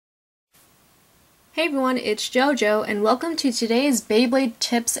Hey everyone, it's JoJo and welcome to today's Beyblade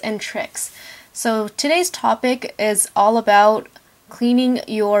tips and tricks. So today's topic is all about cleaning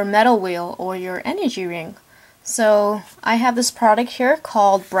your metal wheel or your energy ring. So I have this product here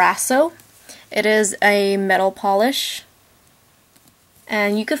called Brasso. It is a metal polish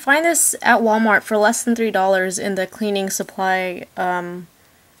and you could find this at Walmart for less than $3 in the cleaning supply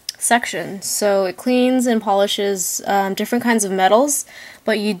section. So it cleans and polishes different kinds of metals,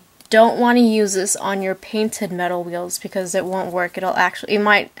 but you don't want to use this on your painted metal wheels because it won't work. It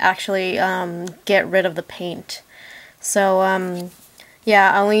might actually get rid of the paint. So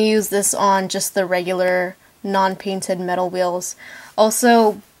yeah, I only use this on just the regular non-painted metal wheels.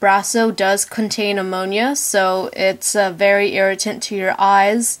 Also, Brasso does contain ammonia, so it's very irritant to your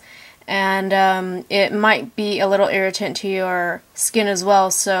eyes, and it might be a little irritant to your skin as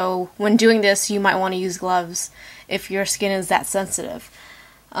well. So when doing this, you might want to use gloves if your skin is that sensitive.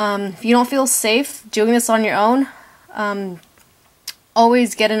 If you don't feel safe doing this on your own,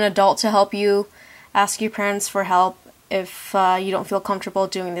 always get an adult to help you. Ask your parents for help if you don't feel comfortable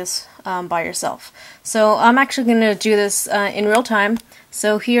doing this by yourself. So I'm actually going to do this in real time.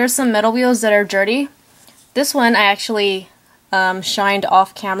 So here are some metal wheels that are dirty. This one I actually shined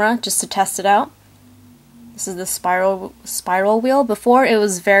off camera just to test it out. This is the spiral wheel. Before it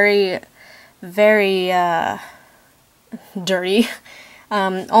was very dirty.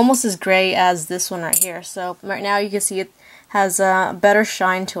 Almost as gray as this one right here. So right now you can see it has a better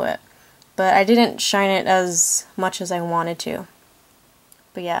shine to it, but I didn't shine it as much as I wanted to.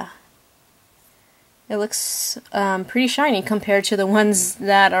 But yeah, it looks pretty shiny compared to the ones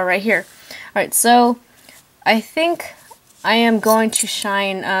that are right here. Alright, so I think I am going to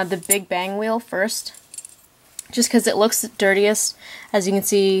shine the Big Bang wheel first, just because it looks the dirtiest. As you can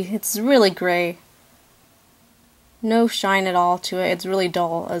see, it's really gray. No shine at all to it. It's really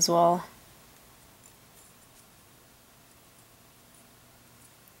dull as well.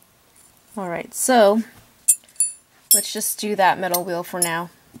 Alright, so let's just do that metal wheel for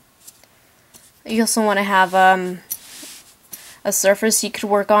now. You also want to have a surface you could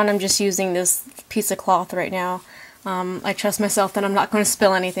work on. I'm just using this piece of cloth right now. I trust myself that I'm not going to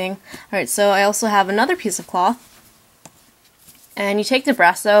spill anything. Alright, so I also have another piece of cloth. And you take the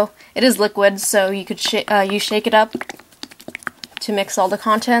Brasso. It is liquid, so you could you shake it up to mix all the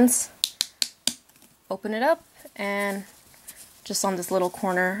contents. Open it up, and just on this little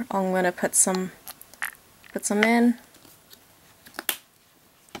corner, I'm going to put some in,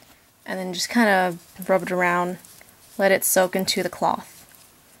 and then just kind of rub it around, let it soak into the cloth.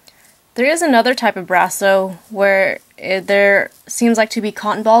 There is another type of Brasso where there seems like to be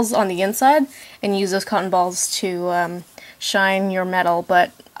cotton balls on the inside, and use those cotton balls to shine your metal, but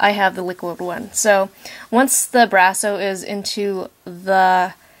I have the liquid one. So once the Brasso is into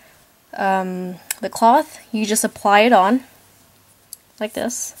the cloth, you just apply it on like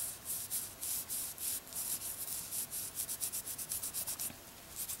this.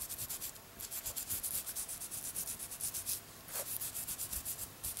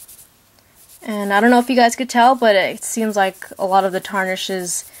 And I don't know if you guys could tell, but it seems like a lot of the tarnish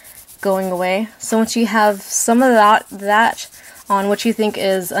is going away. So once you have some of that on what you think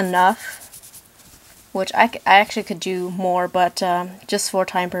is enough, which I actually could do more, but just for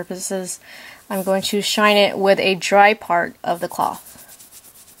time purposes, I'm going to shine it with a dry part of the cloth.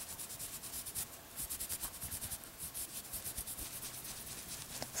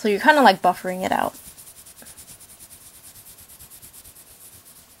 So you're kind of like buffering it out.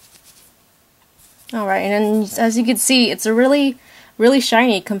 Alright, and then as you can see, it's a really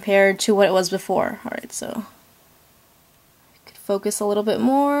shiny compared to what it was before. Alright, so I could focus a little bit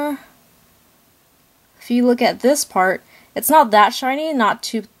more. If you look at this part, it's not that shiny, not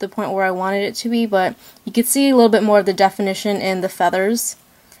to the point where I wanted it to be, but you can see a little bit more of the definition in the feathers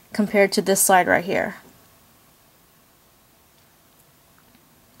compared to this side right here.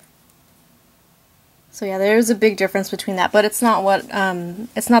 So yeah, there's a big difference between that, but it's not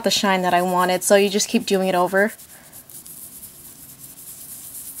it's not the shine that I wanted, so you just keep doing it over.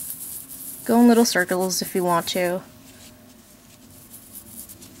 Go in little circles if you want to.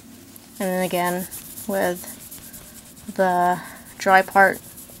 And then again, with the dry part,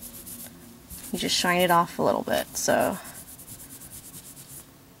 you just shine it off a little bit. So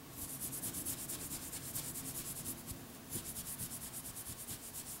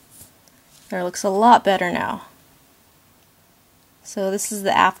there, looks a lot better now. So this is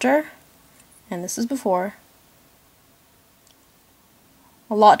the after, and this is before.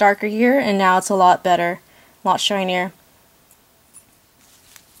 A lot darker here, and now it's a lot better, a lot shinier.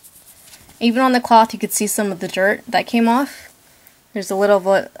 Even on the cloth you could see some of the dirt that came off. There's a little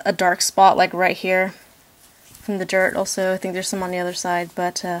of a dark spot like right here from the dirt. Also, I think there's some on the other side,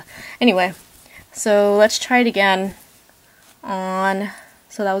 but anyway, so let's try it again on,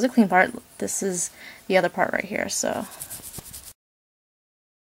 so that was a clean part. This is the other part right here, so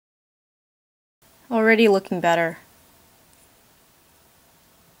already looking better.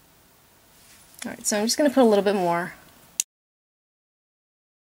 Alright, so I'm just going to put a little bit more.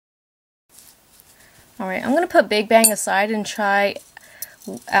 Alright, I'm going to put Big Bang aside and try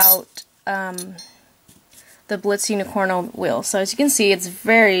out the Blitz Unicorno wheel. So as you can see, it's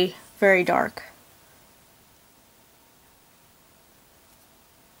very, very dark.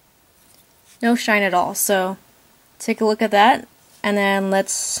 No shine at all, so take a look at that and then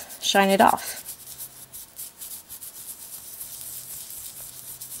let's shine it off.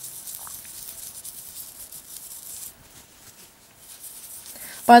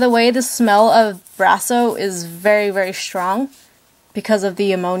 By the way, the smell of Brasso is very, very strong because of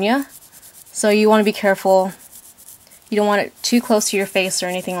the ammonia. So you want to be careful. You don't want it too close to your face or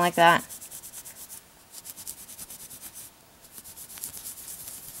anything like that.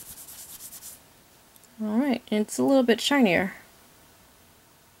 Alright, it's a little bit shinier.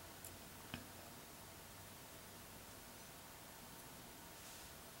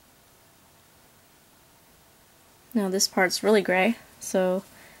 Now this part's really gray, so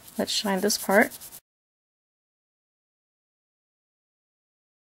let's shine this part.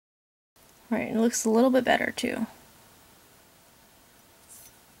 Alright, it looks a little bit better too.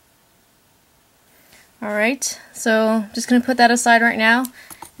 Alright, so I'm just going to put that aside right now,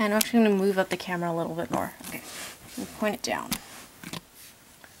 and I'm actually going to move up the camera a little bit more. Okay, point it down.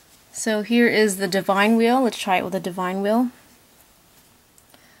 So here is the Divine wheel. Let's try it with a Divine wheel.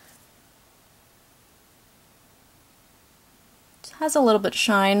 It has a little bit of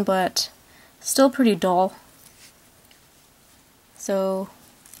shine, but still pretty dull. So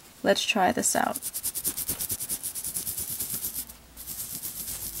let's try this out.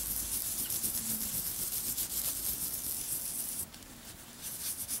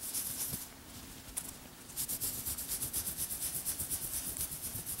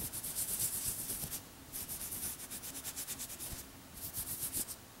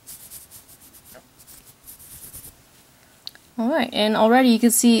 Alright, and already you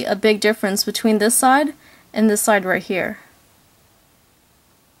can see a big difference between this side and this side right here.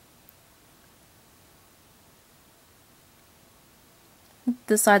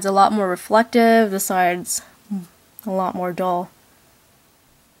 This side's a lot more reflective, this side's a lot more dull.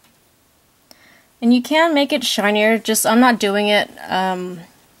 And you can make it shinier, just I'm not doing it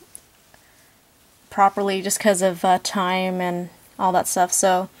properly just because of time and all that stuff.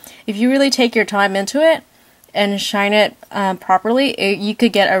 So if you really take your time into it and shine it properly, you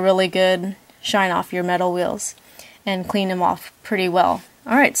could get a really good shine off your metal wheels and clean them off pretty well.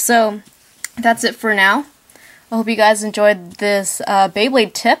 Alright, so that's it for now. I hope you guys enjoyed this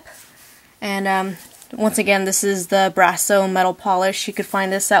Beyblade tip. And once again, this is the Brasso metal polish. You could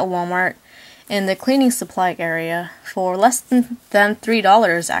find this at Walmart in the cleaning supply area for less than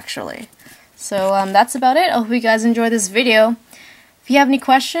 $3 actually. So that's about it. I hope you guys enjoyed this video. If you have any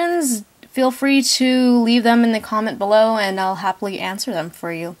questions, feel free to leave them in the comment below and I'll happily answer them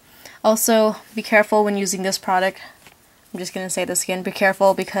for you. Also, be careful when using this product. I'm just going to say this again, be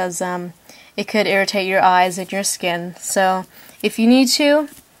careful because it could irritate your eyes and your skin. So if you need to,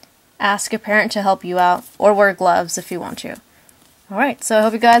 ask a parent to help you out or wear gloves if you want to. Alright, so I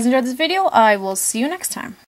hope you guys enjoyed this video. I will see you next time.